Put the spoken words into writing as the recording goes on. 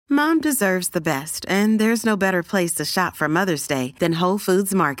Mom deserves the best, and there's no better place to shop for Mother's Day than Whole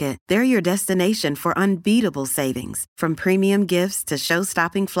Foods Market. They're your destination for unbeatable savings, from premium gifts to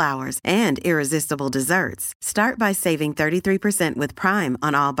show-stopping flowers and irresistible desserts. Start by saving 33% with Prime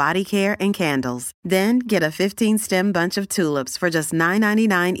on all body care and candles. Then get a 15-stem bunch of tulips for just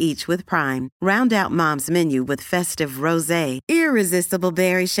 $9.99 each with Prime. Round out Mom's menu with festive rosé, irresistible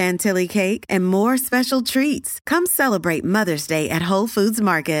berry chantilly cake, and more special treats. Come celebrate Mother's Day at Whole Foods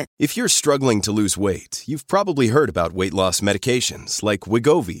Market. If you're struggling to lose weight, you've probably heard about weight loss medications like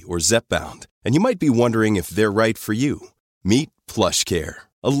Wegovy or Zepbound, and you might be wondering if they're right for you. Meet PlushCare,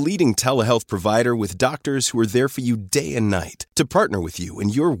 a leading telehealth provider with doctors who are there for you day and night to partner with you in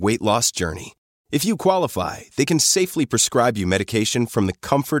your weight loss journey. If you qualify, they can safely prescribe you medication from the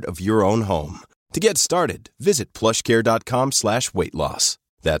comfort of your own home. To get started, visit plushcare.com/weight-loss.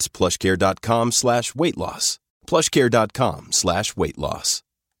 That's plushcare.com/weight-loss. plushcare.com/weight-loss.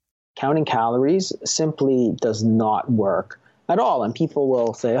 Counting calories simply does not work at all. And people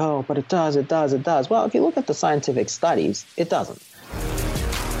will say, oh, but it does. Well, if you look at the scientific studies, it doesn't.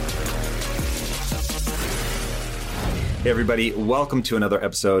 Hey everybody, welcome to another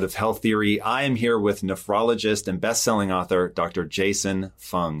episode of Health Theory. I am here with nephrologist and best-selling author, Dr. Jason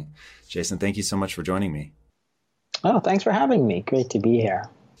Fung. Jason, thank you so much for joining me. Oh, thanks for having me. Great to be here.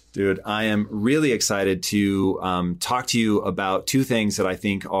 Dude, I am really excited to talk to you about two things that I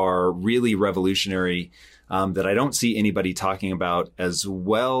think are really revolutionary that I don't see anybody talking about as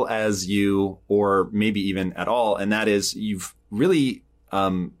well as you, or maybe even at all. And that is, you've really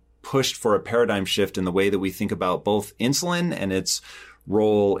pushed for a paradigm shift in the way that we think about both insulin and its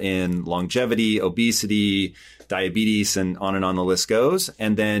role in longevity, obesity, diabetes, and on the list goes.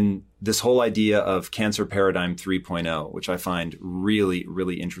 And then this whole idea of cancer paradigm 3.0, which I find really,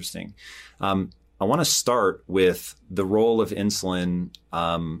 really interesting. I want to start with the role of insulin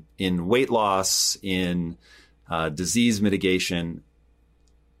in weight loss, in disease mitigation.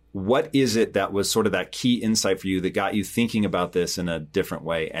 What is it that was sort of that key insight for you that got you thinking about this in a different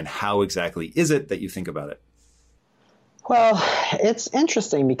way? And how exactly is it that you think about it? Well, it's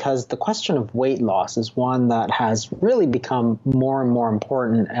interesting because the question of weight loss is one that has really become more and more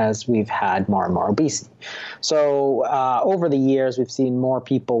important as we've had more and more obesity. So over the years, we've seen more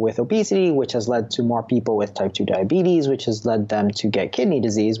people with obesity, which has led to more people with type 2 diabetes, which has led them to get kidney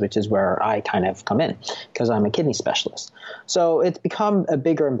disease, which is where I kind of come in because I'm a kidney specialist. So it's become a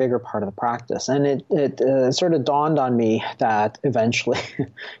bigger and bigger part of the practice. And it sort of dawned on me that eventually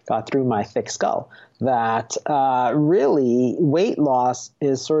got through my thick skull that really weight loss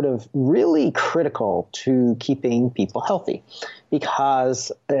is sort of really critical to keeping people healthy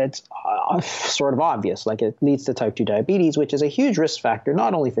because it's sort of obvious. Like it leads to type 2 diabetes, which is a huge risk factor,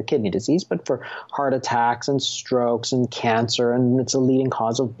 not only for kidney disease, but for heart attacks and strokes and cancer. And it's a leading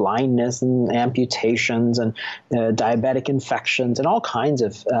cause of blindness and amputations and diabetic infections and all kinds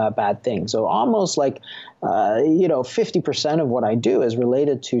of bad things. So almost like, 50% of what I do is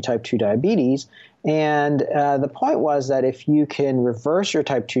related to type 2 diabetes. And the point was that if you can reverse your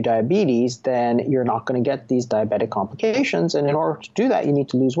type 2 diabetes, then you're not going to get these diabetic complications. And in order to do that, you need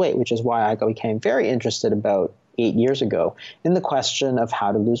to lose weight, which is why I became very interested about 8 years ago in the question of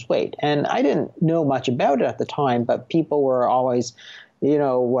how to lose weight. And I didn't know much about it at the time, but people were always,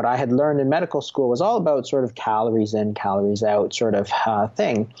 what I had learned in medical school was all about sort of calories in, calories out sort of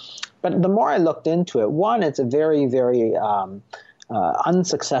thing. But the more I looked into it, one, it's a very, very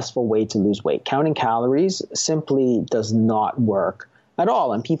unsuccessful way to lose weight. Counting calories simply does not work at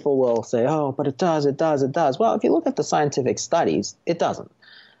all. And people will say, oh, but it does. Well, if you look at the scientific studies, it doesn't.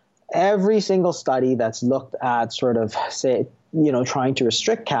 Every single study that's looked at sort of, say, trying to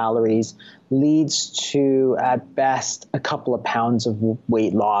restrict calories leads to, at best, a couple of pounds of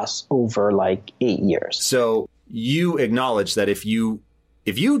weight loss over like 8 years. So you acknowledge that if you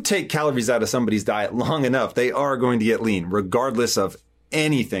take calories out of somebody's diet long enough, they are going to get lean, regardless of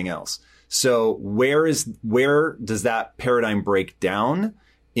anything else. So where does that paradigm break down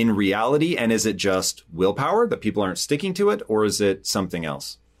in reality? And is it just willpower that people aren't sticking to it, or is it something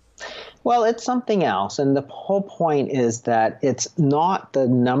else? Well, it's something else. And the whole point is that it's not the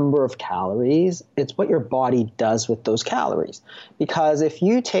number of calories, it's what your body does with those calories. Because if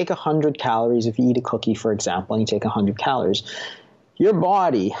you take 100 calories, if you eat a cookie, for example, and you take 100 calories, your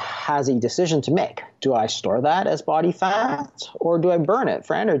body has a decision to make. Do I store that as body fat, or do I burn it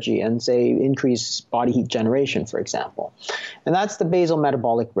for energy and, say, increase body heat generation, for example? And that's the basal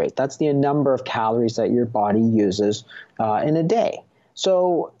metabolic rate. That's the number of calories that your body uses in a day.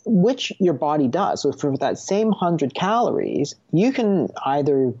 So which your body does. So for that same 100 calories, you can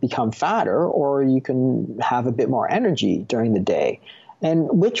either become fatter or you can have a bit more energy during the day. And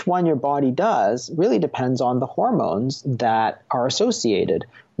which one your body does really depends on the hormones that are associated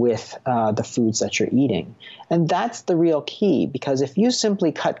with the foods that you're eating. And that's the real key, because if you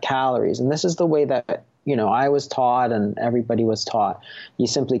simply cut calories, and this is the way that I was taught and everybody was taught, you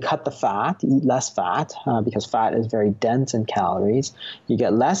simply cut the fat, eat less fat, because fat is very dense in calories. You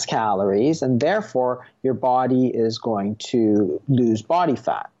get less calories, and therefore your body is going to lose body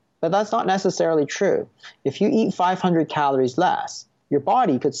fat. But that's not necessarily true. If you eat 500 calories less, your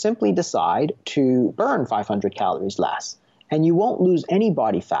body could simply decide to burn 500 calories less, and you won't lose any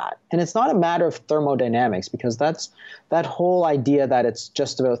body fat. And it's not a matter of thermodynamics, because that whole idea that it's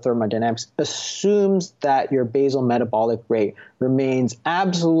just about thermodynamics assumes that your basal metabolic rate remains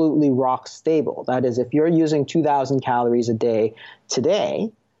absolutely rock stable. That is, if you're using 2,000 calories a day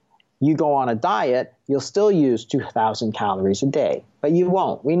today, you go on a diet, you'll still use 2,000 calories a day, but you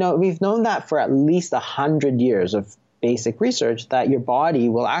won't. We've known that for at least 100 years of basic research, that your body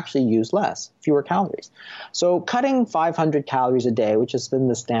will actually use fewer calories. So cutting 500 calories a day, which has been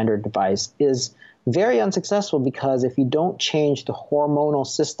the standard device, is very unsuccessful, because if you don't change the hormonal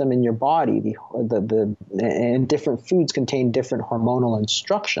system in your body, and different foods contain different hormonal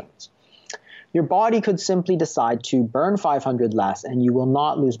instructions, your body could simply decide to burn 500 less, and you will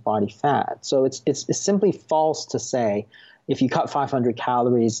not lose body fat. So it's simply false to say if you cut 500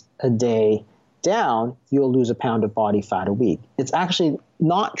 calories a day down, you'll lose a pound of body fat a week. It's actually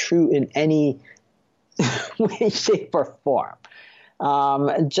not true in any way, shape, or form.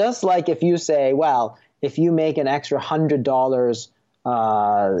 Just like if you say, well, if you make an extra $100,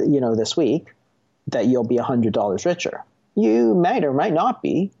 this week, that you'll be $100 richer. You might or might not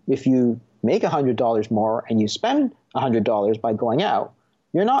be. If you make $100 more and you spend $100 by going out,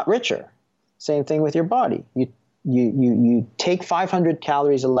 you're not richer. Same thing with your body. You take 500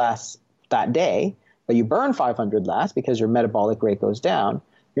 calories less that day, but you burn 500 less because your metabolic rate goes down,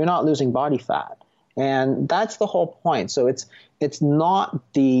 you're not losing body fat. And that's the whole point. So it's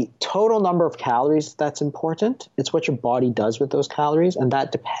not the total number of calories that's important. It's what your body does with those calories, and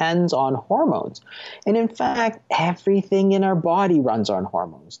that depends on hormones. And in fact, everything in our body runs on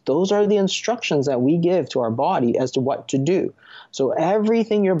hormones. Those are the instructions that we give to our body as to what to do. So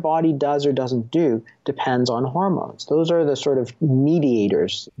everything your body does or doesn't do depends on hormones. Those are the sort of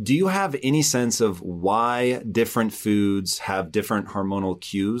mediators. Do you have any sense of why different foods have different hormonal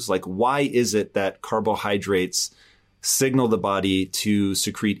cues? Like, why is it that carbohydrates signal the body to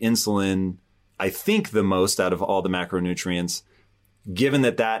secrete insulin, I think the most out of all the macronutrients, given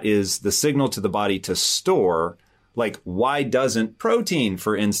that is the signal to the body to store? Like, why doesn't protein,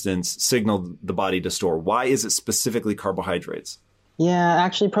 for instance, signal the body to store? Why is it specifically carbohydrates? Yeah,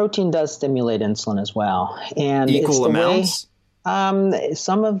 actually, protein does stimulate insulin as well. And equal amounts?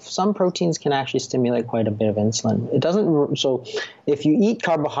 Some proteins can actually stimulate quite a bit of insulin. It doesn't. So if you eat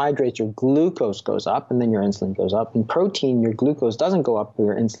carbohydrates, your glucose goes up, and then your insulin goes up. In protein, your glucose doesn't go up, but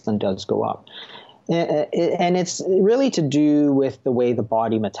your insulin does go up. And it's really to do with the way the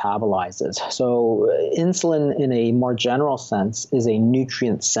body metabolizes. So insulin, in a more general sense, is a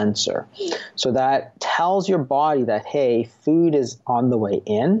nutrient sensor. So that tells your body that, hey, food is on the way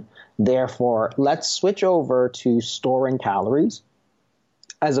in. Therefore, let's switch over to storing calories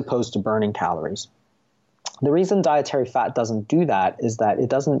as opposed to burning calories. The reason dietary fat doesn't do that is that it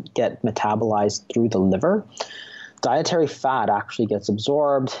doesn't get metabolized through the liver. Dietary fat actually gets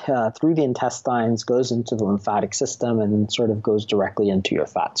absorbed through the intestines, goes into the lymphatic system, and sort of goes directly into your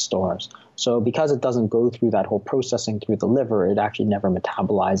fat stores. So because it doesn't go through that whole processing through the liver, it actually never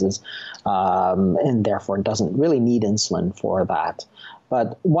metabolizes, and therefore doesn't really need insulin for that.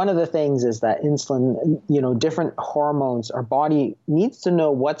 But one of the things is that insulin, different hormones, our body needs to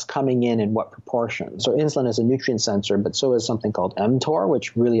know what's coming in what proportion. So insulin is a nutrient sensor, but so is something called mTOR,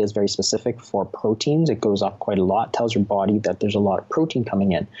 which really is very specific for proteins. It goes up quite a lot, tells your body that there's a lot of protein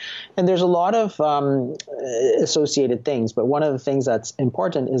coming in. And there's a lot of associated things, but one of the things that's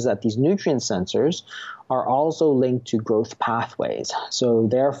important is that these nutrient sensors are also linked to growth pathways. So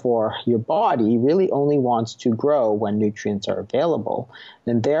therefore, your body really only wants to grow when nutrients are available.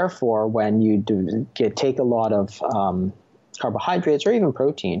 And therefore, when you take a lot of carbohydrates or even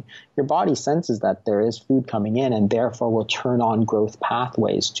protein, your body senses that there is food coming in, and therefore will turn on growth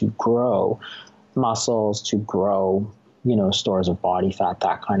pathways to grow muscles, to grow stores of body fat,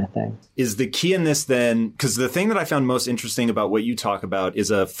 that kind of thing. Is the key in this then, because the thing that I found most interesting about what you talk about is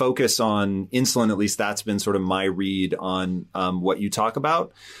a focus on insulin, at least that's been sort of my read on what you talk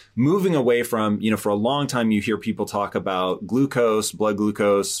about. Moving away from, for a long time, you hear people talk about glucose, blood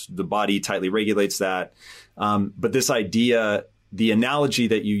glucose, the body tightly regulates that. But this idea the analogy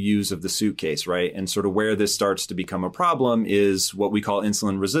that you use of the suitcase, right? And sort of where this starts to become a problem is what we call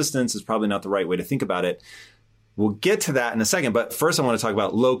insulin resistance. Is probably not the right way to think about it. We'll get to that in a second. But first, I want to talk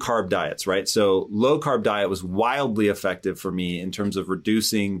about low carb diets, right? So low carb diet was wildly effective for me in terms of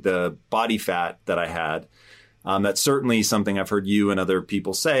reducing the body fat that I had. That's certainly something I've heard you and other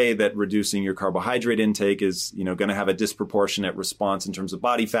people say, that reducing your carbohydrate intake is, going to have a disproportionate response in terms of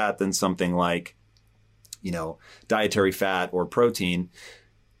body fat than something like, dietary fat or protein.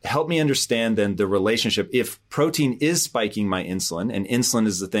 Help me understand then the relationship. If protein is spiking my insulin, and insulin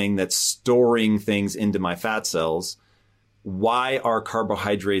is the thing that's storing things into my fat cells, why are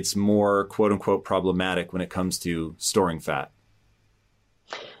carbohydrates more quote unquote problematic when it comes to storing fat?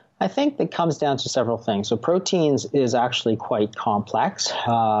 I think it comes down to several things. So proteins is actually quite complex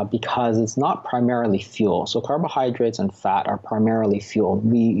because it's not primarily fuel. So carbohydrates and fat are primarily fuel.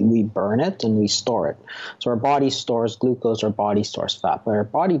 We burn it and we store it. So our body stores glucose, our body stores fat, but our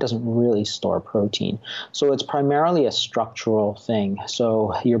body doesn't really store protein. So it's primarily a structural thing.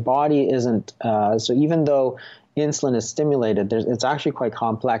 So your body isn't, so even though insulin is stimulated, it's actually quite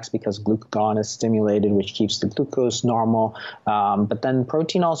complex because glucagon is stimulated, which keeps the glucose normal. But then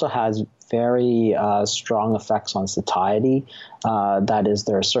protein also has very strong effects on satiety. That is,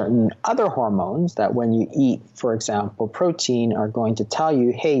 there are certain other hormones that when you eat, for example, protein, are going to tell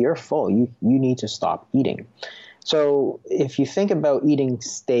you, hey, you're full. You need to stop eating. So if you think about eating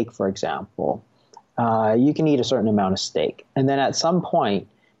steak, for example, you can eat a certain amount of steak. And then at some point,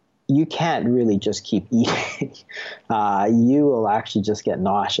 you can't really just keep eating. You will actually just get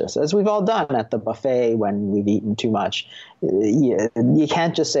nauseous, as we've all done at the buffet when we've eaten too much. You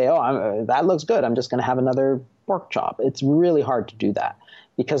can't just say, that looks good, I'm just going to have another pork chop. It's really hard to do that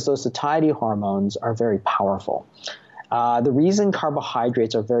because those satiety hormones are very powerful. The reason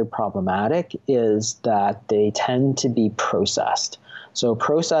carbohydrates are very problematic is that they tend to be processed. So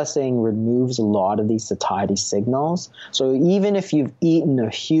processing removes a lot of these satiety signals. So even if you've eaten a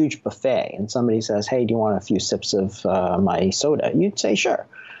huge buffet and somebody says, hey, do you want a few sips of my soda? You'd say, sure,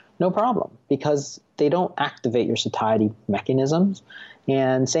 no problem, because they don't activate your satiety mechanisms.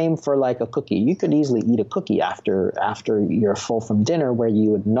 And same for like a cookie. You could easily eat a cookie after you're full from dinner, where you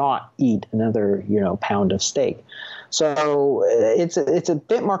would not eat another, pound of steak. So it's a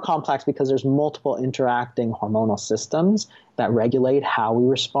bit more complex because there's multiple interacting hormonal systems that regulate how we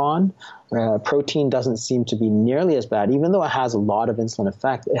respond. Protein doesn't seem to be nearly as bad, even though it has a lot of insulin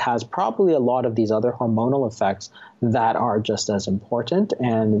effect. It has probably a lot of these other hormonal effects that are just as important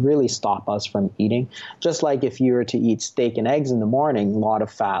and really stop us from eating. Just like if you were to eat steak and eggs in the morning, a lot of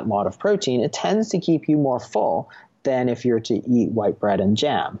fat, a lot of protein, it tends to keep you more full than if you're to eat white bread and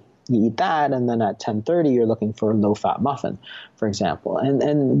jam. You eat that, and then at 10:30, you're looking for a low-fat muffin, for example.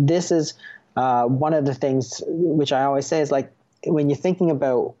 And this is one of the things which I always say is, like, when you're thinking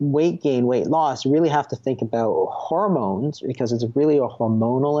about weight gain, weight loss, you really have to think about hormones, because it's really a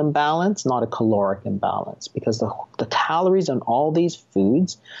hormonal imbalance, not a caloric imbalance, because the calories on all these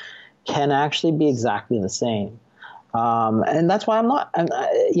foods can actually be exactly the same. And that's why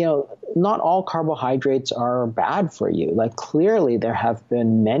not all carbohydrates are bad for you. Like, clearly there have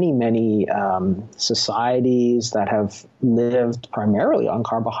been many societies that have lived primarily on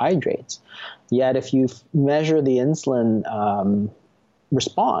carbohydrates. Yet if you measure the insulin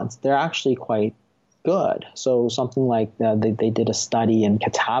response, they're actually quite good. So something like they did a study in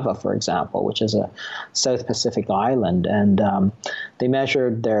Catawba, for example, which is a South Pacific island, and they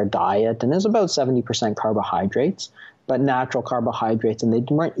measured their diet, and it was about 70% carbohydrates, but natural carbohydrates, and they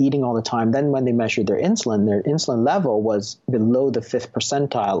weren't eating all the time. Then when they measured their insulin level was below the 5th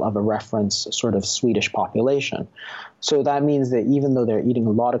percentile of a reference sort of Swedish population. So that means that even though they're eating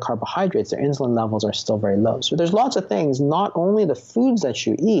a lot of carbohydrates, their insulin levels are still very low. So there's lots of things, not only the foods that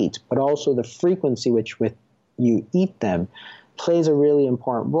you eat, but also the frequency with you eat them plays a really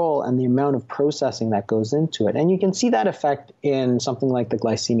important role, and the amount of processing that goes into it. And you can see that effect in something like the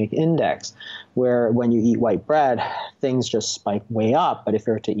glycemic index, where when you eat white bread, things just spike way up. But if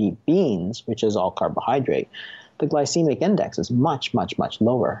you're to eat beans, which is all carbohydrate, the glycemic index is much, much, much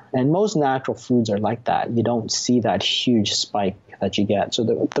lower. And most natural foods are like that. You don't see that huge spike that you get. So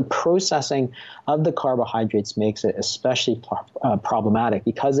the processing of the carbohydrates makes it especially problematic,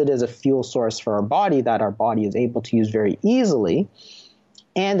 because it is a fuel source for our body that our body is able to use very easily.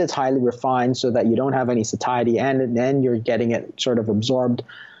 And it's highly refined so that you don't have any satiety, and then you're getting it sort of absorbed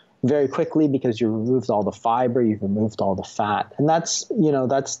very quickly because you removed all the fiber, you've removed all the fat. And that's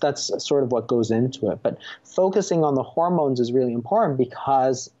sort of what goes into it. But focusing on the hormones is really important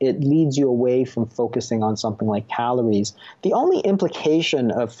because it leads you away from focusing on something like calories. The only implication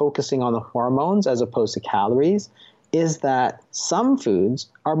of focusing on the hormones as opposed to calories is that some foods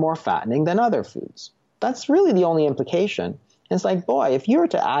are more fattening than other foods. That's really the only implication. It's like, boy, if you were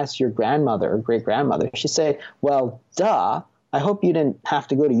to ask your grandmother or great-grandmother, she'd say, well, duh, I hope you didn't have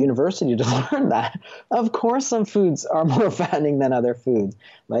to go to university to learn that. Of course some foods are more fattening than other foods.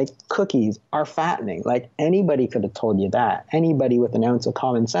 Like cookies are fattening. Like anybody could have told you that. Anybody with an ounce of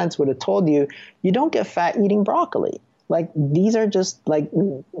common sense would have told you, you don't get fat eating broccoli. Like these are just like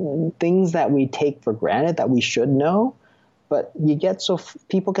things that we take for granted that we should know. But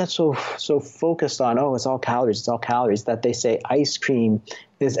people get so focused on, oh, it's all calories, that they say ice cream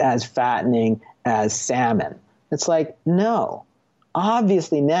is as fattening as salmon. It's like, no,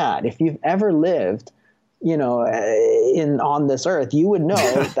 obviously not. If you've ever lived, on this earth, you would know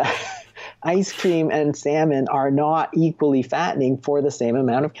that ice cream and salmon are not equally fattening for the same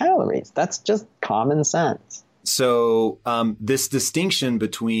amount of calories. That's just common sense. So this distinction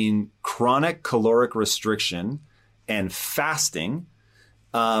between chronic caloric restriction and fasting,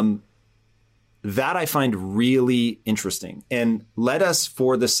 that I find really interesting. And let us,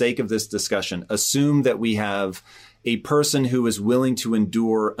 for the sake of this discussion, assume that we have a person who is willing to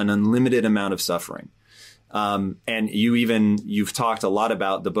endure an unlimited amount of suffering. And you've talked a lot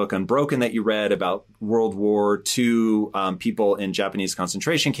about the book Unbroken that you read about World War II, people in Japanese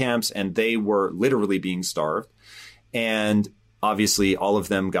concentration camps, and they were literally being starved. And obviously all of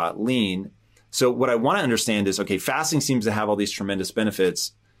them got lean. So what I want to understand is, okay, fasting seems to have all these tremendous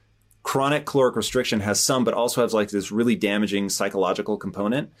benefits. Chronic caloric restriction has some, but also has like this really damaging psychological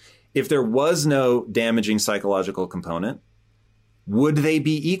component. If there was no damaging psychological component, would they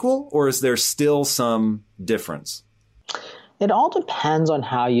be equal, or is there still some difference? It all depends on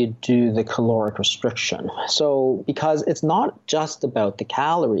how you do the caloric restriction. So, because it's not just about the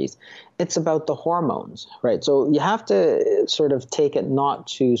calories, it's about the hormones, right? So you have to sort of take it not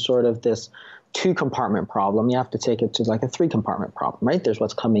to sort of this 2-compartment problem. You have to take it to like a 3-compartment problem, right? There's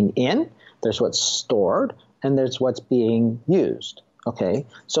what's coming in, there's what's stored, and there's what's being used. Okay,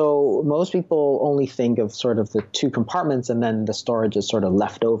 so most people only think of sort of the 2 compartments and then the storage is sort of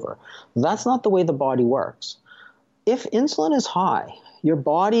left over. That's not the way the body works. If insulin is high, your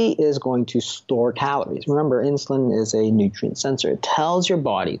body is going to store calories. Remember, insulin is a nutrient sensor. It tells your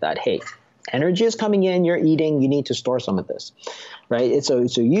body that, hey, energy is coming in, you're eating, you need to store some of this, right? So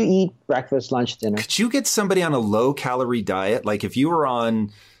you eat breakfast, lunch, dinner. Could you get somebody on a low-calorie diet? Like if you were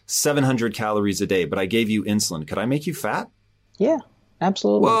on 700 calories a day, but I gave you insulin, could I make you fat? Yeah,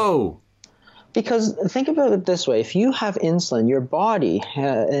 absolutely. Whoa. Because think about it this way. If you have insulin, your body,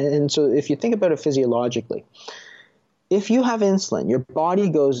 and so if you think about it physiologically, if you have insulin, your body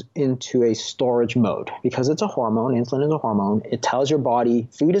goes into a storage mode because it's a hormone. Insulin is a hormone. It tells your body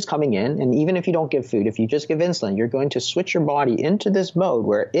food is coming in. And even if you don't give food, if you just give insulin, you're going to switch your body into this mode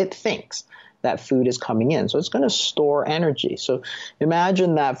where it thinks that food is coming in. So it's going to store energy. So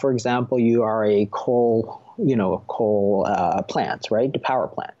imagine that, for example, you are a coal plant, right? The power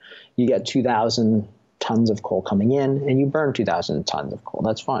plant. You get 2,000 tons of coal coming in and you burn 2,000 tons of coal.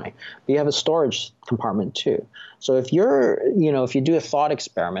 That's fine. But you have a storage compartment too. So if you do a thought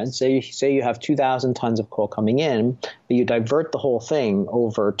experiment, say you have 2,000 tons of coal coming in, but you divert the whole thing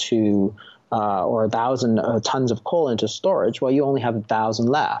over to, or 1,000 tons of coal into storage, well, you only have 1,000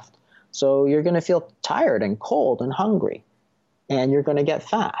 left. So you're going to feel tired and cold and hungry, and you're going to get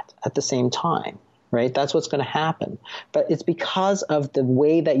fat at the same time. Right? That's what's going to happen. But it's because of the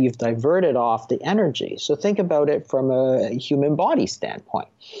way that you've diverted off the energy. So think about it from a human body standpoint.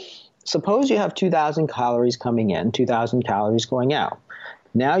 Suppose you have 2,000 calories coming in, 2,000 calories going out.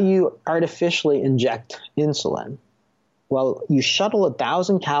 Now you artificially inject insulin. Well, you shuttle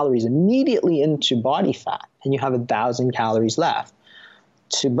 1,000 calories immediately into body fat, and you have 1,000 calories left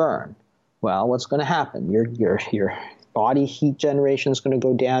to burn. Well, what's going to happen? Your body heat generation is going to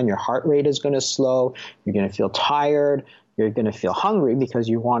go down. Your heart rate is going to slow. You're going to feel tired. You're going to feel hungry because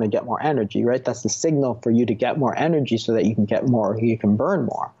you want to get more energy, right? That's the signal for you to get more energy so that you can get more, you can burn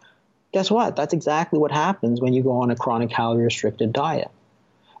more. Guess what? That's exactly what happens when you go on a chronic calorie restricted diet.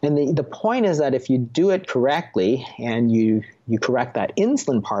 And the point is that if you do it correctly and you correct that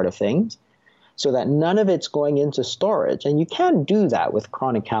insulin part of things, so that none of it's going into storage. And you can do that with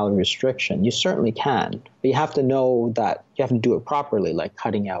chronic calorie restriction. You certainly can. But you have to know that you have to do it properly, like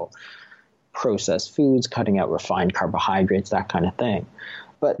cutting out processed foods, cutting out refined carbohydrates, that kind of thing.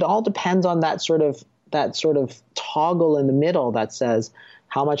 But it all depends on that sort of toggle in the middle that says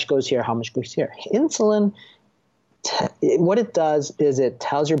how much goes here, how much goes here. Insulin, what it does is it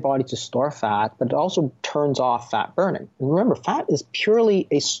tells your body to store fat, but it also turns off fat burning. And remember, fat is purely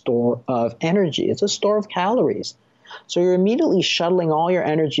a store of energy. It's a store of calories. So you're immediately shuttling all your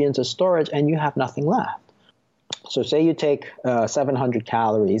energy into storage and you have nothing left. So say you take 700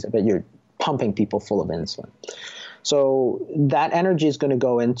 calories, but you're pumping people full of insulin. So that energy is going to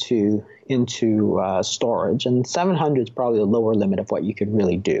go into storage, and 700 is probably the lower limit of what you could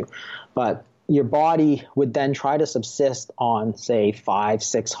really do. But your body would then try to subsist on, say,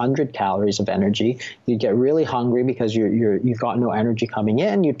 500-600 calories of energy. You'd get really hungry because you've got no energy coming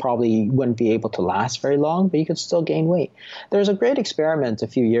in. You probably wouldn't be able to last very long, but you could still gain weight. There's a great experiment a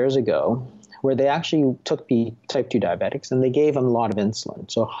few years ago where they actually took type 2 diabetics and they gave them a lot of insulin.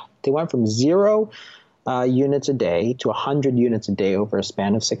 So they went from 0 units a day to 100 units a day over a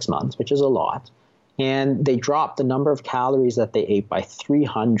span of 6 months, which is a lot. And they dropped the number of calories that they ate by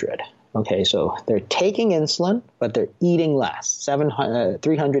 300. Okay, so they're taking insulin, but they're eating less,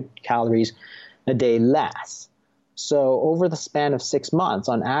 300 calories a day less. So over the span of 6 months,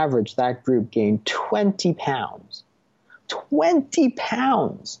 on average, that group gained 20 pounds. 20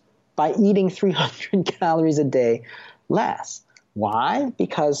 pounds by eating 300 calories a day less. Why?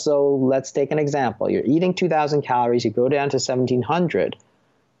 Because, so let's take an example. You're eating 2,000 calories, you go down to 1,700,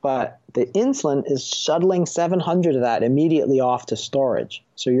 but the insulin is shuttling 700 of that immediately off to storage.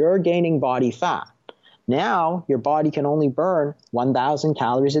 So you're gaining body fat. Now your body can only burn 1,000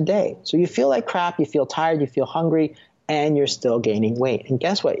 calories a day. So you feel like crap, you feel tired, you feel hungry, and you're still gaining weight. And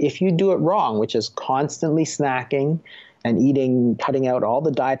guess what? If you do it wrong, which is constantly snacking and cutting out all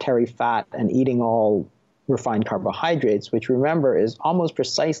the dietary fat and eating all refined carbohydrates, which remember is almost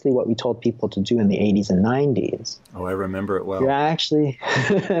precisely what we told people to do in the 80s and 90s. Oh, I remember it well. You're actually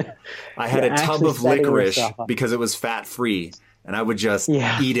I had a tub of licorice because it was fat-free, and I would just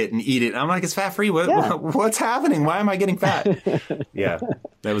eat it and eat it. I'm like, it's fat-free? What's happening? Why am I getting fat? Yeah,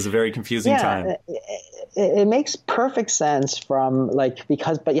 that was a very confusing time. It makes perfect sense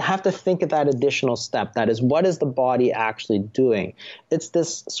but you have to think of that additional step. That is, what is the body actually doing? It's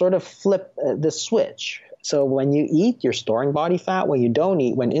this sort of flip, this switch. So when you eat, you're storing body fat. When you don't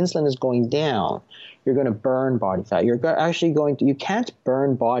eat, when insulin is going down, you're going to burn body fat. You can't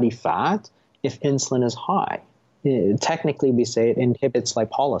burn body fat if insulin is high. Technically, we say it inhibits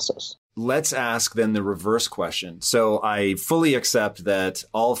lipolysis. Let's ask then the reverse question. So I fully accept that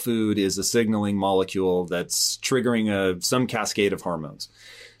all food is a signaling molecule that's triggering some cascade of hormones.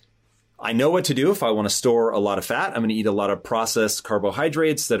 I know what to do if I want to store a lot of fat. I'm going to eat a lot of processed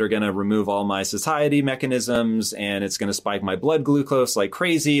carbohydrates that are going to remove all my satiety mechanisms, and it's going to spike my blood glucose like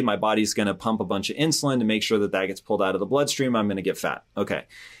crazy. My body's going to pump a bunch of insulin to make sure that gets pulled out of the bloodstream. I'm going to get fat. Okay.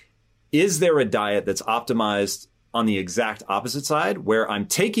 Is there a diet that's optimized on the exact opposite side, where I'm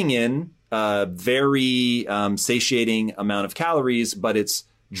taking in a very satiating amount of calories, but it's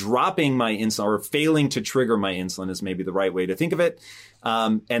dropping my insulin or failing to trigger my insulin is maybe the right way to think of it.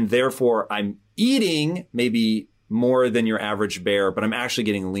 And therefore, I'm eating maybe more than your average bear, but I'm actually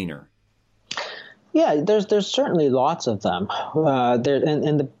getting leaner. Yeah, there's certainly lots of them.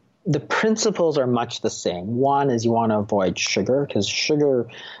 The principles are much the same. One is you want to avoid sugar, because sugar,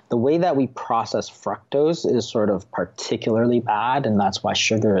 the way that we process fructose is sort of particularly bad, and that's why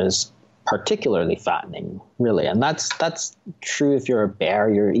sugar is particularly fattening, really. And that's true if you're a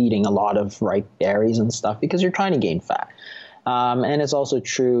bear, you're eating a lot of ripe berries and stuff because you're trying to gain fat. And it's also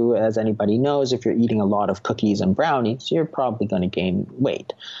true, as anybody knows, if you're eating a lot of cookies and brownies, you're probably going to gain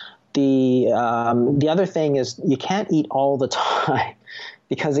weight. The other thing is you can't eat all the time.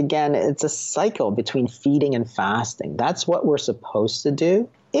 Because again, it's a cycle between feeding and fasting. That's what we're supposed to do.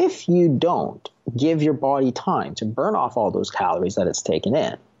 If you don't give your body time to burn off all those calories that it's taken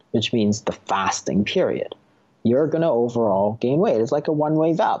in, which means the fasting period, you're going to overall gain weight. It's like a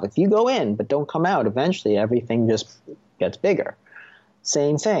one-way valve. If you go in but don't come out, eventually everything just gets bigger.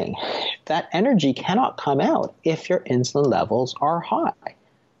 Same thing. That energy cannot come out if your insulin levels are high.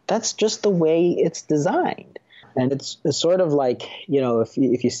 That's just the way it's designed. And it's sort of like,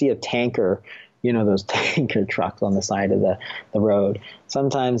 if you see a tanker, those tanker trucks on the side of the road,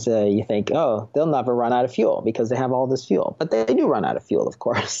 sometimes you think, oh, they'll never run out of fuel because they have all this fuel. But they do run out of fuel, of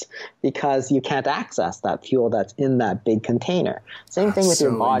course, because you can't access that fuel that's in that big container. Same thing with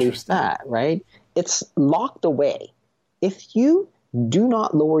your body fat, right? It's locked away. If you do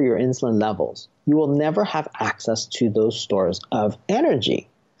not lower your insulin levels, you will never have access to those stores of energy.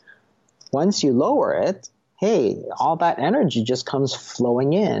 Once you lower it, hey, all that energy just comes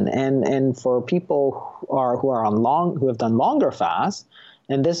flowing in. And for people who have done longer fasts,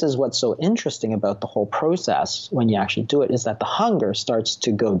 and this is what's so interesting about the whole process when you actually do it, is that the hunger starts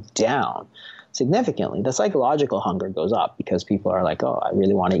to go down. significantly. The psychological hunger goes up because people are like, oh, I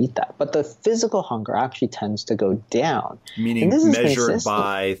really want to eat that. But the physical hunger actually tends to go down. Meaning measured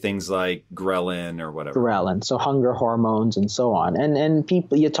by things like ghrelin or whatever. Ghrelin, so hunger hormones and so on. And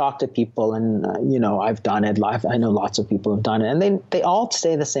people, you talk to people and, I've done it live. I know lots of people have done it. And they all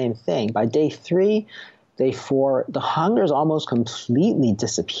say the same thing. By day 3, day 4, the hunger's almost completely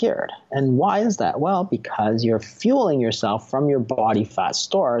disappeared. And why is that? Well, because you're fueling yourself from your body fat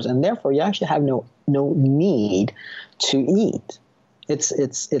stores, and therefore you actually have no need to eat. It's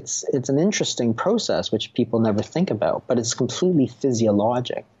an interesting process which people never think about, but it's completely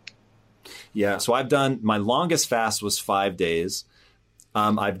physiologic. Yeah. So my longest fast was 5 days.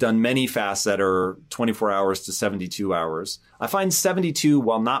 I've done many fasts that are 24 hours to 72 hours. I find 72,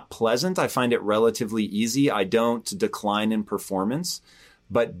 while not pleasant, I find it relatively easy. I don't decline in performance.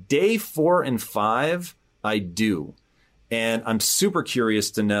 But day 4 and 5, I do. And I'm super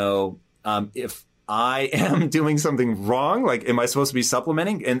curious to know if I am doing something wrong. Like, am I supposed to be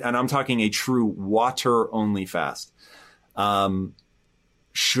supplementing? And I'm talking a true water-only fast.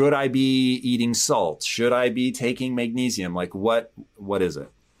 Should I be eating salt? Should I be taking magnesium? Like, what is it?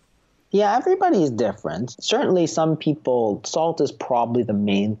 Yeah, everybody's different. Certainly some people, salt is probably the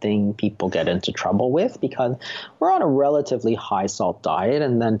main thing people get into trouble with because we're on a relatively high salt diet,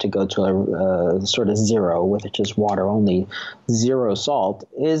 and then to go to a sort of zero, which is water only, zero salt,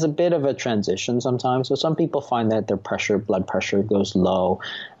 is a bit of a transition sometimes. So some people find that their blood pressure goes low,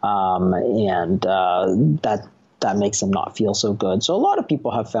 and that makes them not feel so good. So a lot of people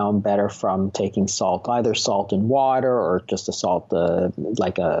have found better from taking salt, either salt in water or just a salt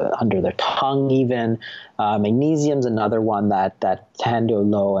under their tongue even. Magnesium's another one that can go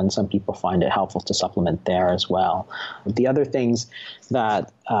low, and some people find it helpful to supplement there as well. The other things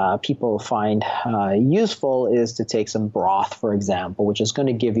that people find useful is to take some broth, for example, which is going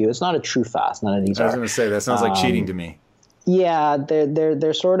to give you, it's not a true fast. None of these I was going to say, that sounds like cheating to me. Yeah,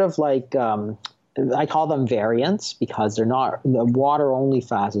 they're sort of like... I call them variants because they're not, the water only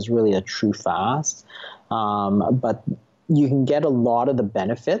fast is really a true fast. But you can get a lot of the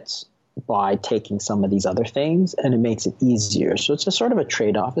benefits by taking some of these other things, and it makes it easier. So it's a sort of a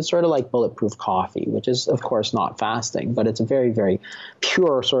trade-off. It's sort of like bulletproof coffee, which is, of course, not fasting, but it's a very, very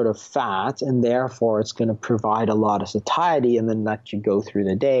pure sort of fat, and therefore it's going to provide a lot of satiety and then let you go through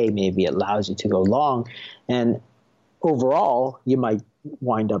the day. Maybe it allows you to go long. And overall, you might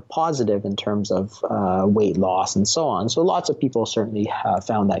wind up positive in terms of weight loss and so on. So lots of people certainly have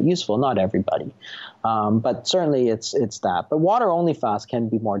found that useful. Not everybody, but certainly it's that. But water-only fast can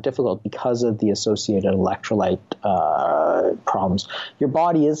be more difficult because of the associated electrolyte problems. Your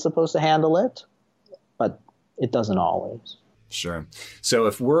body is supposed to handle it, but it doesn't always. Sure. So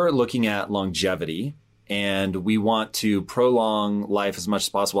if we're looking at longevity, and we want to prolong life as much as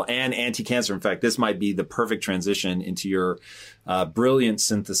possible and anti-cancer. In fact, this might be the perfect transition into your brilliant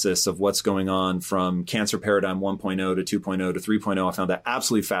synthesis of what's going on from Cancer Paradigm 1.0 to 2.0 to 3.0. I found that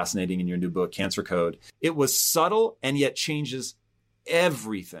absolutely fascinating in your new book, Cancer Code. It was subtle and yet changes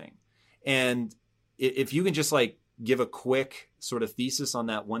everything. And if you can just give a quick sort of thesis on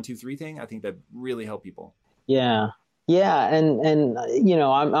that 1, 2, 3 thing, I think that'd really help people. Yeah. Yeah, and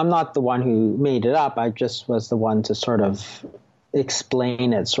I'm not the one who made it up. I just was the one to sort of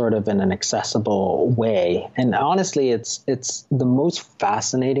explain it sort of in an accessible way. And honestly, it's the most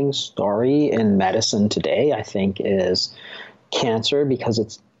fascinating story in medicine today, I think, is cancer, because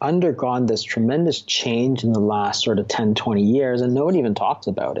it's undergone this tremendous change in the last sort of 10, 20 years, and nobody even talks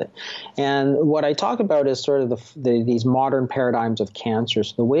about it. And what I talk about is sort of these modern paradigms of cancer.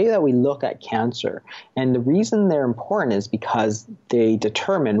 So the way that we look at cancer, and the reason they're important is because they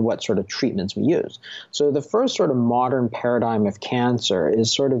determine what sort of treatments we use. So the first sort of modern paradigm of cancer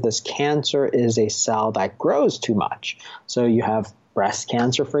is sort of this: cancer is a cell that grows too much. So you have breast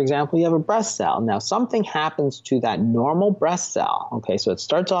cancer, for example, you have a breast cell. Now, something happens to that normal breast cell. Okay, so it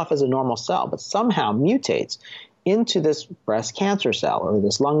starts off as a normal cell, but somehow mutates into this breast cancer cell or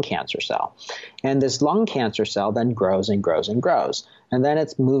this lung cancer cell. And this lung cancer cell then grows and grows and grows. And then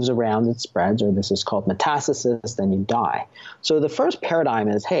it moves around, it spreads, or this is called metastasis, then you die. So the first paradigm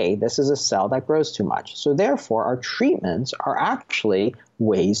is, hey, this is a cell that grows too much. So therefore, our treatments are actually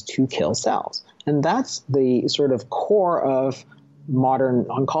ways to kill cells. And that's the sort of core of modern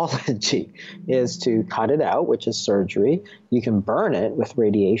oncology, is to cut it out, which is surgery. You can burn it with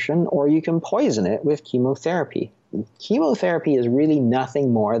radiation, or you can poison it with chemotherapy. Chemotherapy is really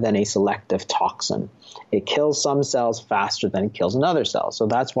nothing more than a selective toxin. It kills some cells faster than it kills another cell. So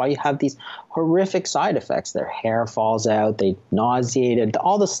that's why you have these horrific side effects. Their hair falls out, they nauseated,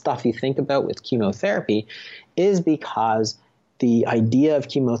 all the stuff you think about with chemotherapy is because the idea of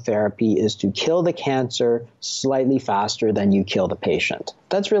chemotherapy is to kill the cancer slightly faster than you kill the patient.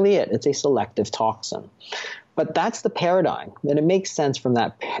 That's really it. It's a selective toxin. But that's the paradigm, and it makes sense from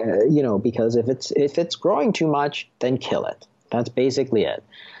that, because if it's growing too much, then kill it. That's basically it.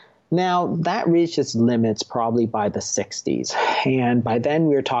 Now, that reached its limits probably by the 60s. And by then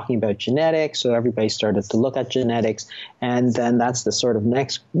we were talking about genetics, so everybody started to look at genetics. And then that's the sort of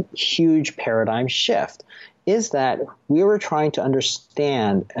next huge paradigm shift, is that we were trying to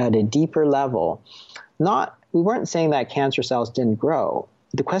understand at a deeper level, we weren't saying that cancer cells didn't grow.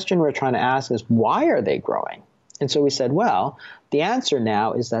 The question we're trying to ask is, why are they growing? And so we said, well, the answer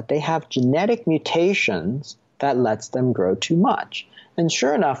now is that they have genetic mutations that lets them grow too much. And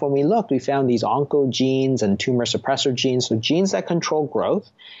sure enough, when we looked, we found these oncogenes and tumor suppressor genes, so genes that control growth.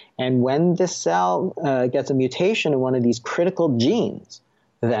 And when this cell gets a mutation in one of these critical genes,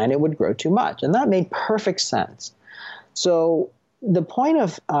 then it would grow too much. And that made perfect sense. So the point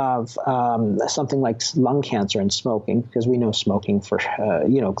of something like lung cancer and smoking, because we know smoking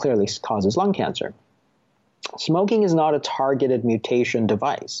clearly causes lung cancer. Smoking is not a targeted mutation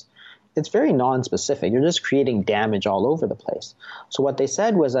device. It's very non-specific. You're just creating damage all over the place. So what they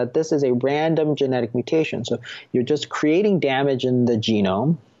said was that this is a random genetic mutation. So you're just creating damage in the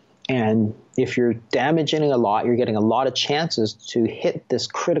genome. And if you're damaging a lot, you're getting a lot of chances to hit this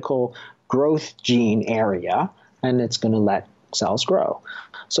critical growth gene area, and it's going to let cells grow.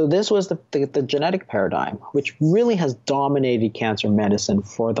 So this was the genetic paradigm, which really has dominated cancer medicine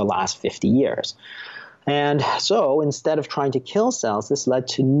for the last 50 years. And so instead of trying to kill cells, this led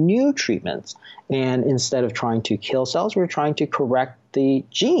to new treatments. And instead of trying to kill cells, we're trying to correct the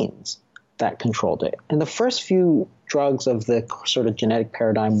genes that controlled it. And the first few drugs of the sort of genetic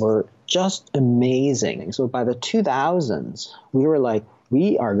paradigm were just amazing. So by the 2000s, we were like,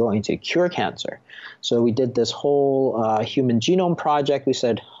 we are going to cure cancer. So we did this whole human genome project. We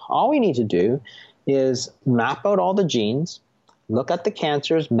said, all we need to do is map out all the genes, look at the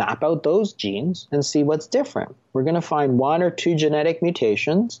cancers, map out those genes, and see what's different. We're going to find one or two genetic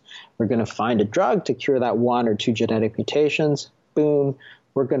mutations. We're going to find a drug to cure that one or two genetic mutations. Boom,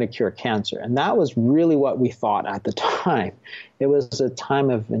 we're going to cure cancer. And that was really what we thought at the time. It was a time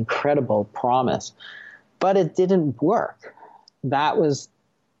of incredible promise, but it didn't work. That was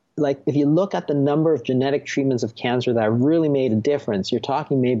like, if you look at the number of genetic treatments of cancer that really made a difference, you're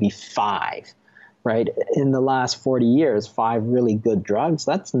talking maybe 5. Right? In the last 40 years, 5 really good drugs,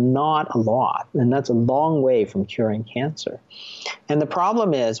 that's not a lot. And that's a long way from curing cancer. And the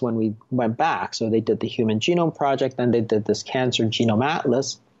problem is when we went back, so they did the Human Genome Project, then they did this Cancer Genome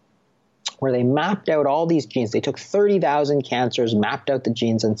Atlas, where they mapped out all these genes. They took 30,000 cancers, mapped out the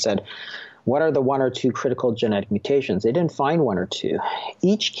genes, and said, what are the 1 or 2 critical genetic mutations? They didn't find 1 or 2.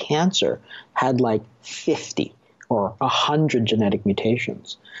 Each cancer had like 50 or 100 genetic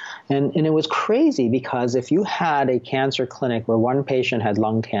mutations. And it was crazy, because if you had a cancer clinic where one patient had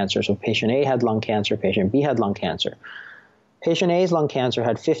lung cancer, so patient A had lung cancer, patient B had lung cancer. Patient A's lung cancer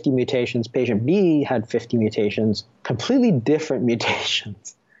had 50 mutations, patient B had 50 mutations, completely different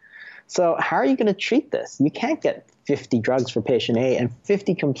mutations. So how are you going to treat this? You can't get 50 drugs for patient A and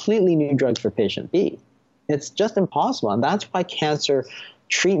 50 completely new drugs for patient B. It's just impossible. And that's why cancer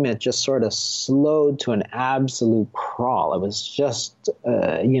treatment just sort of slowed to an absolute crawl. It was just,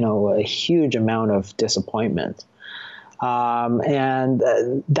 a huge amount of disappointment. And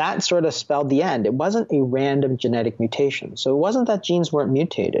that sort of spelled the end. It wasn't a random genetic mutation. So it wasn't that genes weren't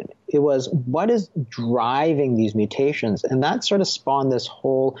mutated. It was what is driving these mutations. And that sort of spawned this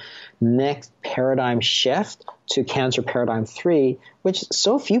whole next paradigm shift to cancer paradigm 3, which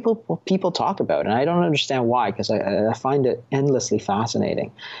so few people talk about. And I don't understand why, because I find it endlessly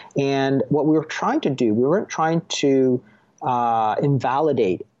fascinating. And what we were trying to do, we weren't trying to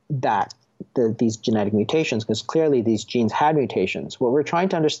invalidate these genetic mutations, because clearly these genes had mutations. What we're trying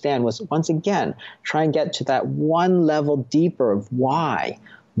to understand was, once again, try and get to that one level deeper of why.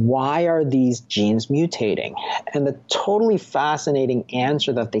 Why are these genes mutating? And the totally fascinating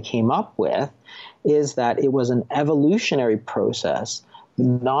answer that they came up with is that it was an evolutionary process,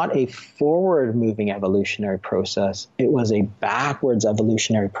 not a forward-moving evolutionary process. It was a backwards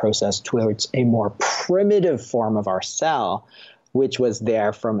evolutionary process towards a more primitive form of our cell, which was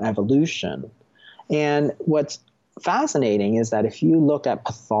there from evolution. And what's fascinating is that if you look at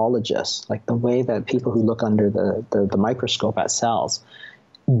pathologists, like the way that people who look under the microscope at cells,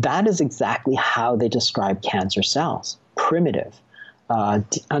 that is exactly how they describe cancer cells: primitive,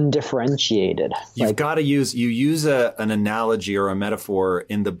 undifferentiated. You've got to use an analogy or a metaphor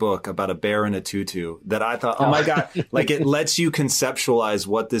in the book about a bear in a tutu that I thought, oh my God, like it lets you conceptualize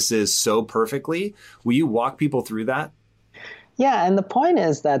what this is so perfectly. Will you walk people through that? Yeah, and the point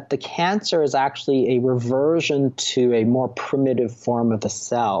is that the cancer is actually a reversion to a more primitive form of the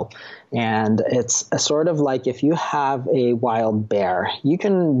cell. And it's a sort of like if you have a wild bear, you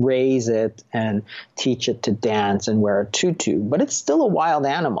can raise it and teach it to dance and wear a tutu, but it's still a wild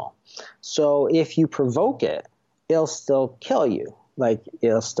animal. So if you provoke it, it'll still kill you. Like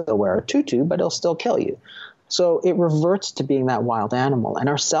it'll still wear a tutu, but it'll still kill you. So it reverts to being that wild animal. And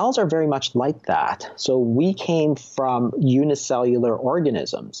our cells are very much like that. So we came from unicellular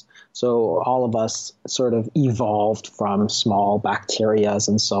organisms. So all of us sort of evolved from small bacteria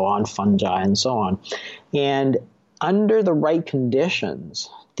and so on, fungi and so on. And under the right conditions,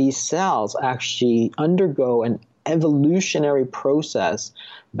 these cells actually undergo an evolutionary process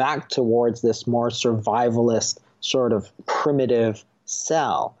back towards this more survivalist sort of primitive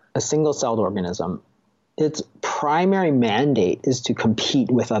cell, a single-celled organism. Its primary mandate is to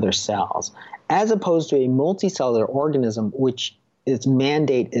compete with other cells, as opposed to a multicellular organism, which its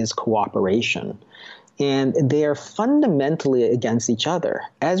mandate is cooperation. And they are fundamentally against each other.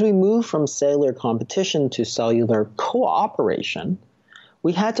 As we move from cellular competition to cellular cooperation,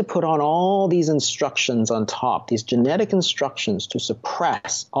 we had to put on all these instructions on top, these genetic instructions to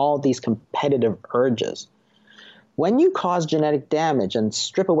suppress all these competitive urges. When you cause genetic damage and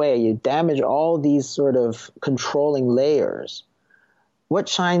strip away, you damage all these sort of controlling layers, what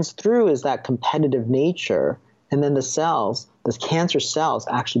shines through is that competitive nature, and then the cells, the cancer cells,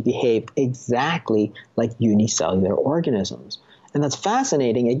 actually behave exactly like unicellular organisms. And that's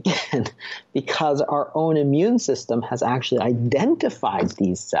fascinating, again, because our own immune system has actually identified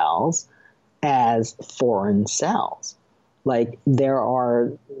these cells as foreign cells. Like there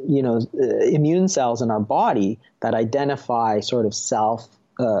are, immune cells in our body that identify sort of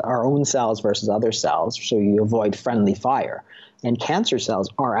our own cells versus other cells, so you avoid friendly fire. And cancer cells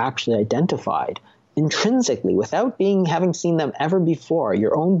are actually identified intrinsically without having seen them ever before.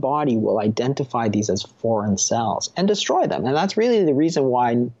 Your own body will identify these as foreign cells and destroy them. And that's really the reason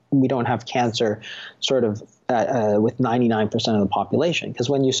why we don't have cancer sort of with 99% of the population. Because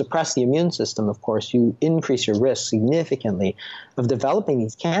when you suppress the immune system, of course, you increase your risk significantly of developing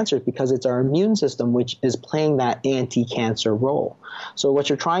these cancers, because it's our immune system which is playing that anti-cancer role. So what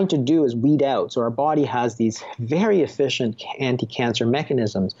you're trying to do is weed out. So our body has these very efficient anti-cancer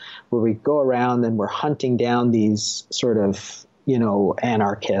mechanisms where we go around and we're hunting down these sort of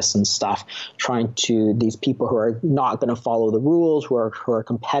anarchists and stuff, these people who are not going to follow the rules, who are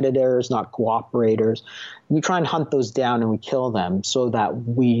competitors, not cooperators. We try and hunt those down and we kill them so that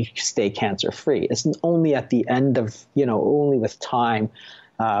we stay cancer free. It's only at the end of, only with time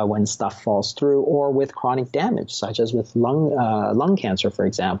when stuff falls through, or with chronic damage, such as with lung cancer, for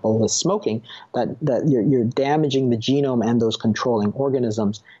example, with smoking, that you're damaging the genome and those controlling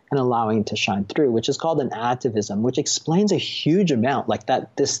organisms and allowing it to shine through, which is called an atavism, which explains a huge amount. Like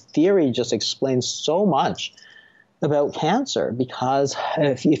that, this theory just explains so much about cancer, because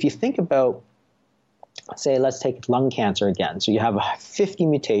if you think about, say, let's take lung cancer again. So you have 50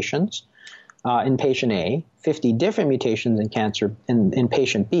 mutations in patient A, 50 different mutations in cancer in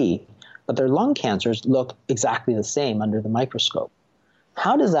patient B, but their lung cancers look exactly the same under the microscope.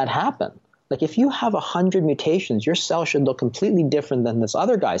 How does that happen? Like if you have 100 mutations, your cell should look completely different than this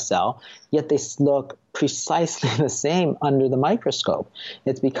other guy's cell, yet they look precisely the same under the microscope.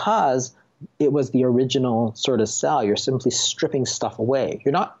 It's because it was the original sort of cell. You're simply stripping stuff away.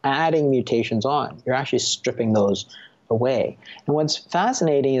 You're not adding mutations on. You're actually stripping those away. And what's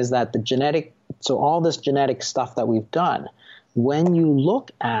fascinating is that all this genetic stuff that we've done, when you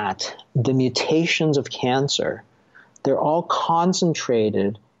look at the mutations of cancer, they're all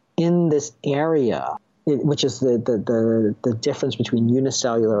concentrated in this area, which is the difference between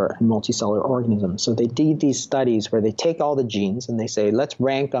unicellular and multicellular organisms. So they did these studies where they take all the genes and they say, let's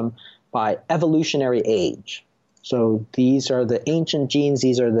rank them by evolutionary age. So these are the ancient genes,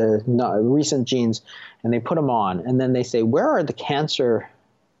 these are the recent genes, and they put them on. And then they say, where are the cancer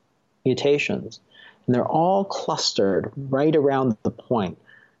mutations? And they're all clustered right around the point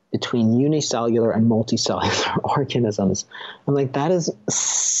between unicellular and multicellular organisms. I'm like, that is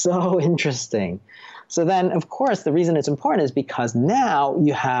so interesting. So then, of course, the reason it's important is because now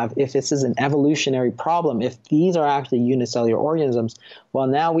you have, if this is an evolutionary problem, if these are actually unicellular organisms, well,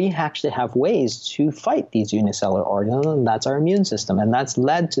 now we actually have ways to fight these unicellular organisms, and that's our immune system. And that's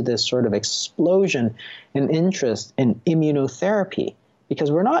led to this sort of explosion in interest in immunotherapy,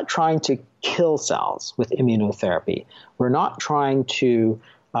 because we're not trying to kill cells with immunotherapy. We're not trying to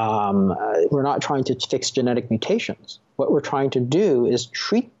fix genetic mutations. What we're trying to do is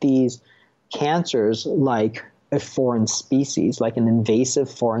treat these cancers like a foreign species, like an invasive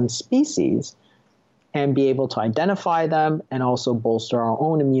foreign species, and be able to identify them and also bolster our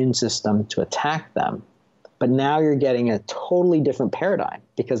own immune system to attack them. But now you're getting a totally different paradigm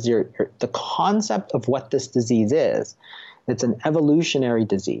because the concept of what this disease is, it's an evolutionary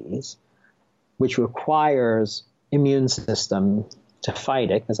disease which requires immune system to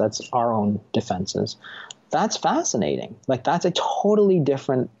fight it because that's our own defenses. That's fascinating. Like that's a totally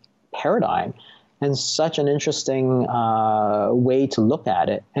different paradigm and such an interesting way to look at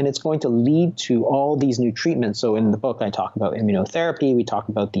it. And it's going to lead to all these new treatments. So in the book, I talk about immunotherapy. We talk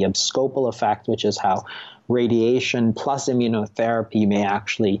about the abscopal effect, which is how radiation plus immunotherapy may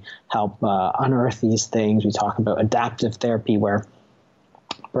actually help unearth these things. We talk about adaptive therapy, where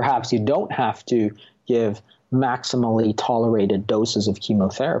perhaps you don't have to give maximally tolerated doses of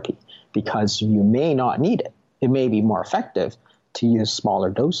chemotherapy because you may not need it. It may be more effective to use smaller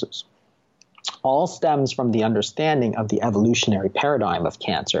doses. All stems from the understanding of the evolutionary paradigm of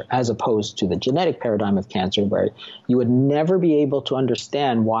cancer as opposed to the genetic paradigm of cancer, where you would never be able to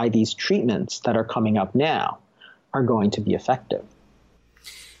understand why these treatments that are coming up now are going to be effective.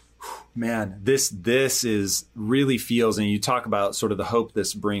 Man, this is really feels, and you talk about sort of the hope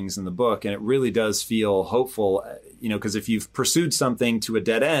this brings in the book, and it really does feel hopeful, because if you've pursued something to a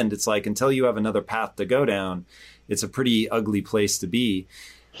dead end, it's like until you have another path to go down, it's a pretty ugly place to be.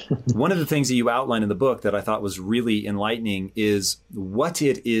 One of the things that you outline in the book that I thought was really enlightening is what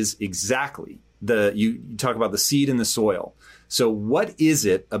it is exactly. You talk about the seed in the soil. So what is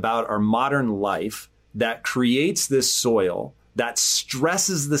it about our modern life that creates this soil that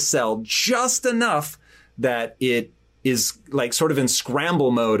stresses the cell just enough that it is like sort of in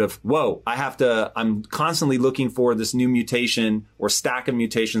scramble mode of, whoa, I'm constantly looking for this new mutation or stack of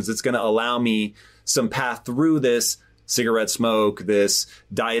mutations that's going to allow me some path through this cigarette smoke, this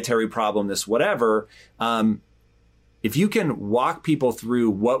dietary problem, this whatever. If you can walk people through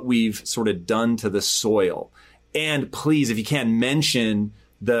what we've sort of done to the soil, and please, if you can mention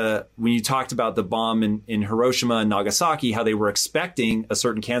when you talked about the bomb in Hiroshima and Nagasaki, how they were expecting a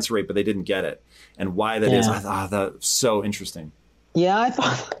certain cancer rate, but they didn't get it, and why that is. I thought that was so interesting. Yeah, I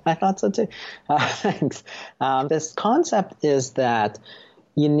thought so too. Thanks. This concept is that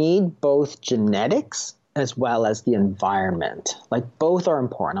you need both genetics as well as the environment. Like both are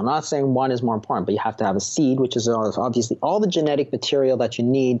important. I'm not saying one is more important, but you have to have a seed, which is obviously all the genetic material that you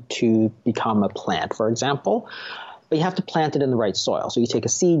need to become a plant, for example. But you have to plant it in the right soil. So you take a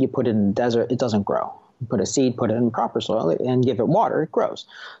seed, you put it in the desert, it doesn't grow. You put a seed, put it in proper soil, and give it water, it grows.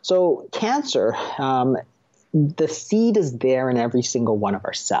 So cancer, the seed is there in every single one of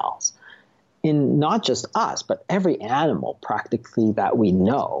our cells. In not just us, but every animal practically that we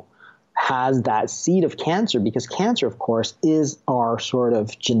know has that seed of cancer, because cancer, of course, is our sort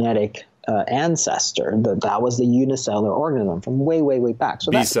of genetic ancestor. That was the unicellular organism from way, way, way back.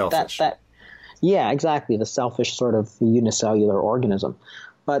 So be selfish. Yeah, exactly. The selfish sort of unicellular organism.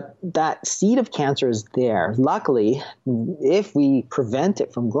 But that seed of cancer is there. Luckily, if we prevent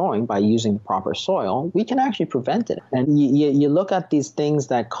it from growing by using the proper soil, we can actually prevent it. And you look at these things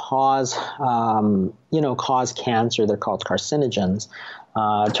that cause cancer. They're called carcinogens.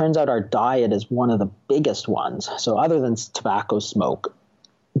 It turns out our diet is one of the biggest ones. So other than tobacco smoke,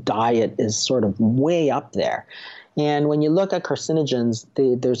 diet is sort of way up there. And when you look at carcinogens,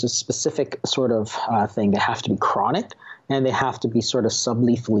 there's a specific sort of thing. They have to be chronic, and they have to be sort of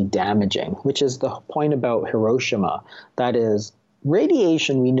sublethally damaging, which is the point about Hiroshima. That is,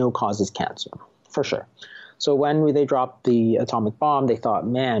 radiation we know causes cancer, for sure. So when they dropped the atomic bomb, they thought,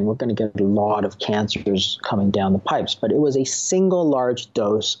 man, we're going to get a lot of cancers coming down the pipes. But it was a single large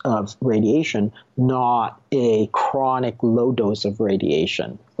dose of radiation, not a chronic low dose of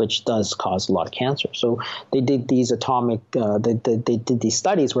radiation, which does cause a lot of cancer. So they did these they did these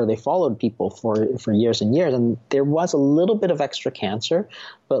studies where they followed people for years and years, and there was a little bit of extra cancer,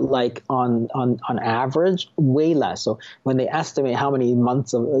 but like on average, way less. So when they estimate how many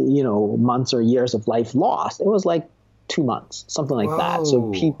months or years of life lost, it was like 2 months, something like that.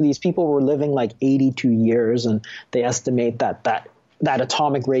 So these people were living like 82 years, and they estimate that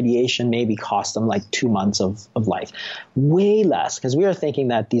atomic radiation maybe cost them like 2 months of life. Way less, because we were thinking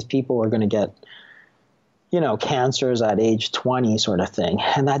that these people were going to get, cancers at age 20 sort of thing.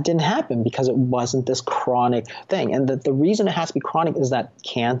 And that didn't happen because it wasn't this chronic thing. And the reason it has to be chronic is that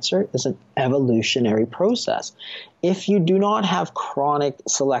cancer is an evolutionary process. If you do not have chronic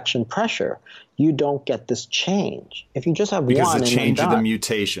selection pressure, you don't get this change. If you just have because one, the change of the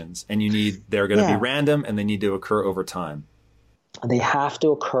mutations, and they're going to be random, and they need to occur over time. They have to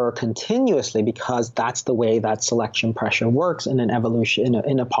occur continuously because that's the way that selection pressure works in an evolution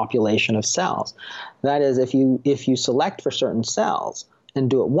in a population of cells. That is, if you select for certain cells and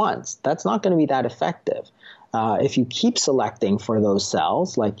do it once, that's not going to be that effective. If you keep selecting for those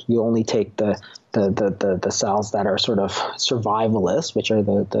cells, like you only take the cells that are sort of survivalists, which are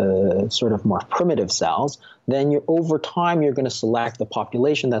the sort of more primitive cells, then over time you're going to select the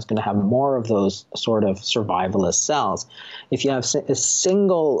population that's going to have more of those sort of survivalist cells. If you have a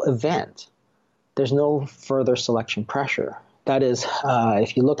single event, there's no further selection pressure. That is,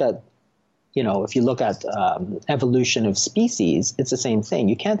 if you look at evolution of species, it's the same thing.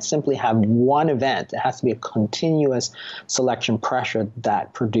 You can't simply have one event. It has to be a continuous selection pressure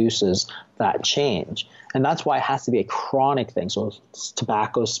that produces that change. And that's why it has to be a chronic thing. So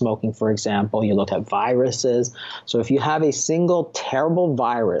tobacco smoking, for example, you look at viruses. So if you have a single terrible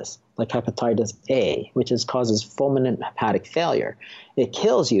virus like hepatitis A, which causes fulminant hepatic failure, it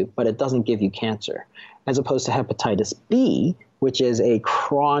kills you, but it doesn't give you cancer. As opposed to hepatitis B, which is a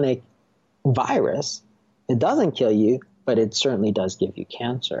chronic virus, it doesn't kill you, but it certainly does give you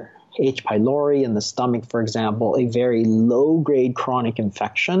cancer. H. pylori in the stomach, for example, a very low-grade chronic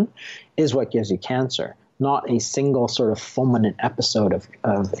infection is what gives you cancer, not a single sort of fulminant episode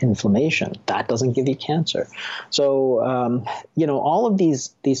of inflammation. That doesn't give you cancer. So, all of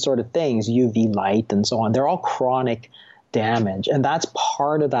these sort of things, UV light and so on, they're all chronic damage, and that's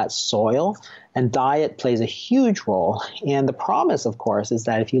part of that soil, and diet plays a huge role. And the promise, of course, is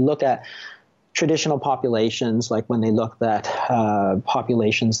that if you look at traditional populations, like when they looked at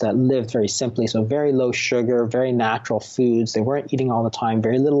populations that lived very simply, so very low sugar, very natural foods, they weren't eating all the time,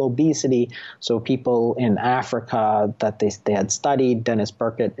 very little obesity. So people in Africa that they had studied, Dennis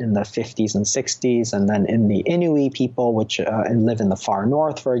Burkitt in the 50s and 60s, and then in the Inuit people, which live in the far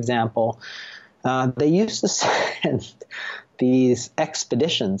north, for example, they used to send these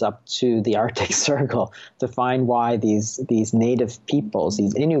expeditions up to the Arctic Circle to find why these native peoples,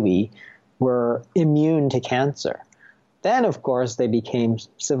 these Inuit, were immune to cancer. Then, of course, they became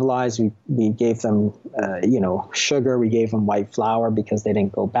civilized. We gave them, sugar. We gave them white flour because they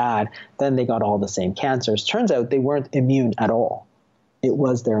didn't go bad. Then they got all the same cancers. Turns out they weren't immune at all. It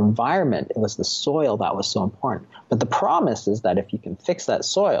was their environment. It was the soil that was so important. But the promise is that if you can fix that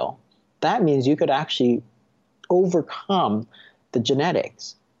soil, that means you could actually overcome the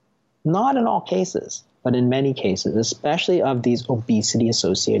genetics. Not in all cases, but in many cases, especially of these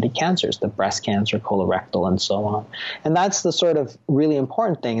obesity-associated cancers, the breast cancer, colorectal, and so on. And that's the sort of really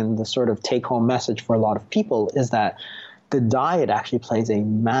important thing, and the sort of take-home message for a lot of people is that the diet actually plays a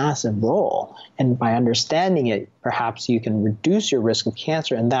massive role. And by understanding it, perhaps you can reduce your risk of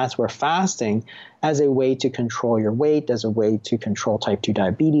cancer. And that's where fasting, as a way to control your weight, as a way to control type 2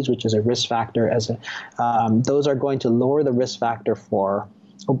 diabetes, which is a risk factor, those are going to lower the risk factor for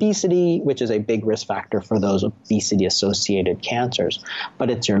obesity, which is a big risk factor for those obesity-associated cancers. But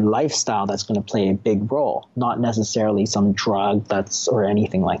it's your lifestyle that's going to play a big role, not necessarily some drug or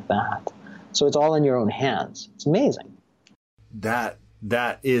anything like that. So it's all in your own hands. It's amazing. That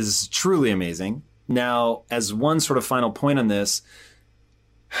is truly amazing. Now, as one sort of final point on this,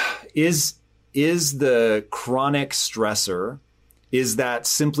 is the chronic stressor, is that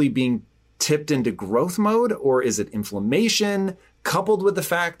simply being tipped into growth mode, or is it inflammation coupled with the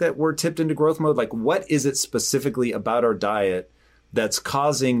fact that we're tipped into growth mode? Like, what is it specifically about our diet that's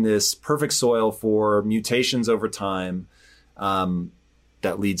causing this perfect soil for mutations over time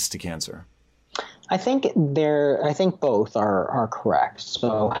that leads to cancer? I think both are correct.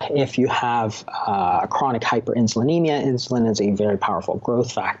 So if you have chronic hyperinsulinemia, insulin is a very powerful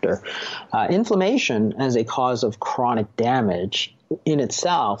growth factor. Inflammation as a cause of chronic damage in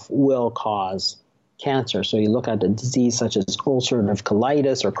itself will cause cancer. So you look at a disease such as ulcerative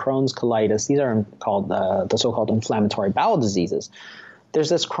colitis or Crohn's colitis. These are called the so-called inflammatory bowel diseases. There's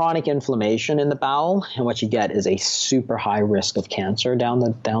this chronic inflammation in the bowel, and what you get is a super high risk of cancer down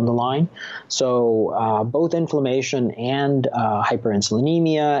the line. So both inflammation and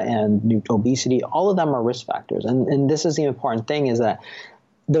hyperinsulinemia and obesity, all of them are risk factors. And this is the important thing, is that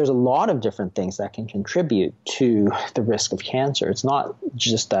there's a lot of different things that can contribute to the risk of cancer. It's not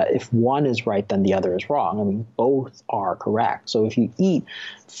just that if one is right, then the other is wrong. I mean, both are correct. So if you eat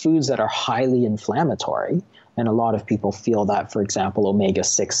foods that are highly inflammatory, and a lot of people feel that, for example,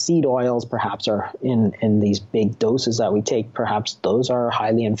 omega-6 seed oils perhaps are in these big doses that we take, perhaps those are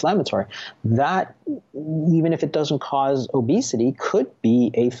highly inflammatory. That, even if it doesn't cause obesity, could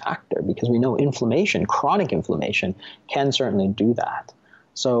be a factor, because we know inflammation, chronic inflammation, can certainly do that.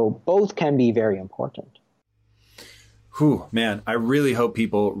 So both can be very important. Whew, man, I really hope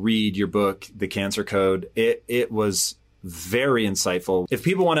people read your book, The Cancer Code. It was very insightful. If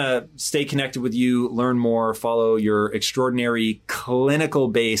people want to stay connected with you, learn more, follow your extraordinary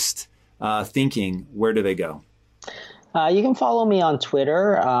clinical-based thinking, where do they go? You can follow me on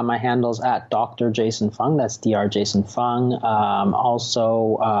Twitter. My handle's at Dr. Jason Fung. That's Dr. Jason Fung.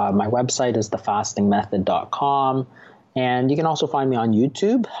 Also, my website is thefastingmethod.com. And you can also find me on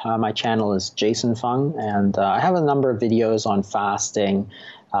YouTube. My channel is Jason Fung. And I have a number of videos on fasting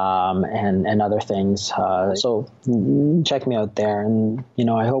and other things. So check me out there. And,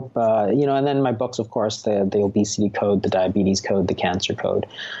 I hope, and then my books, of course, the obesity code, the diabetes code, the cancer code.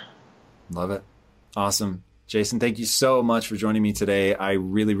 Love it. Awesome. Jason, thank you so much for joining me today. I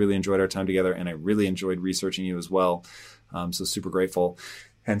really, really enjoyed our time together, and I really enjoyed researching you as well. So super grateful.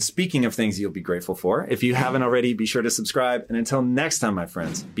 And speaking of things you'll be grateful for, if you haven't already, be sure to subscribe. And until next time, my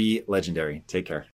friends, be legendary. Take care.